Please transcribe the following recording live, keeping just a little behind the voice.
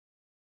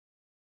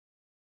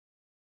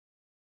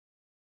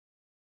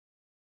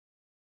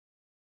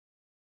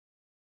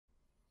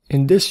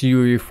In this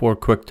UE4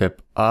 quick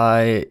tip,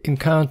 I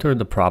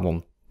encountered a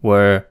problem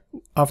where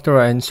after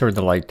I insert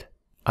the light,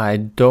 I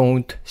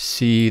don't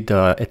see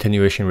the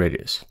attenuation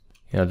radius.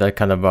 That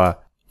kind of a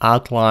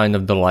outline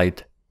of the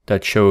light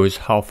that shows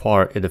how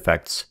far it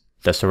affects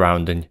the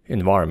surrounding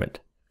environment.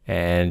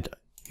 And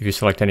if you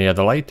select any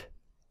other light,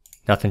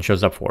 nothing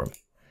shows up for them.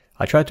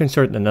 I tried to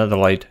insert another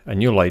light, a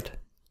new light,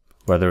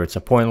 whether it's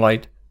a point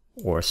light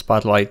or a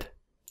spotlight,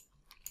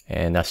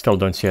 and I still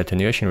don't see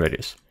attenuation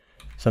radius.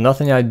 So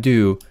nothing I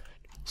do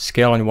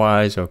scaling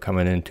wise or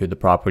coming into the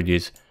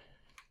properties,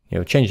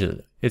 changes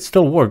it. It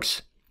still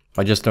works,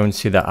 I just don't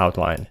see the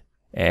outline.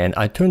 And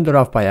I turned it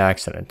off by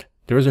accident.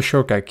 There is a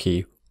shortcut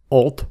key,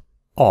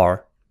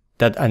 ALT+R,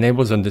 that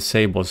enables and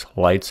disables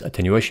light's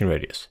attenuation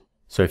radius.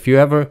 So if you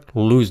ever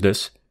lose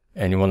this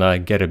and you want to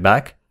get it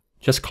back,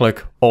 just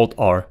click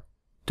ALT+R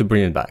to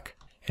bring it back.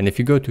 And if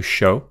you go to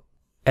Show,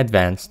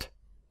 Advanced,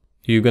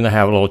 you're going to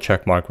have a little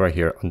check mark right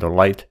here on the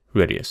light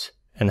radius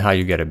and how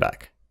you get it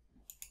back.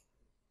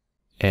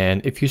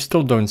 And if you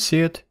still don't see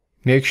it,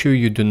 make sure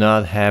you do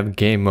not have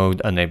game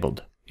mode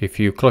enabled. If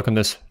you click on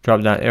this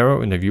drop down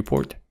arrow in the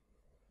viewport,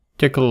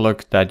 take a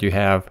look that you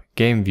have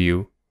game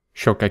view,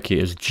 shortcut key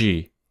is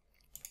G,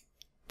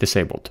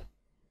 disabled.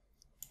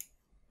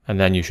 And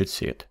then you should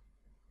see it.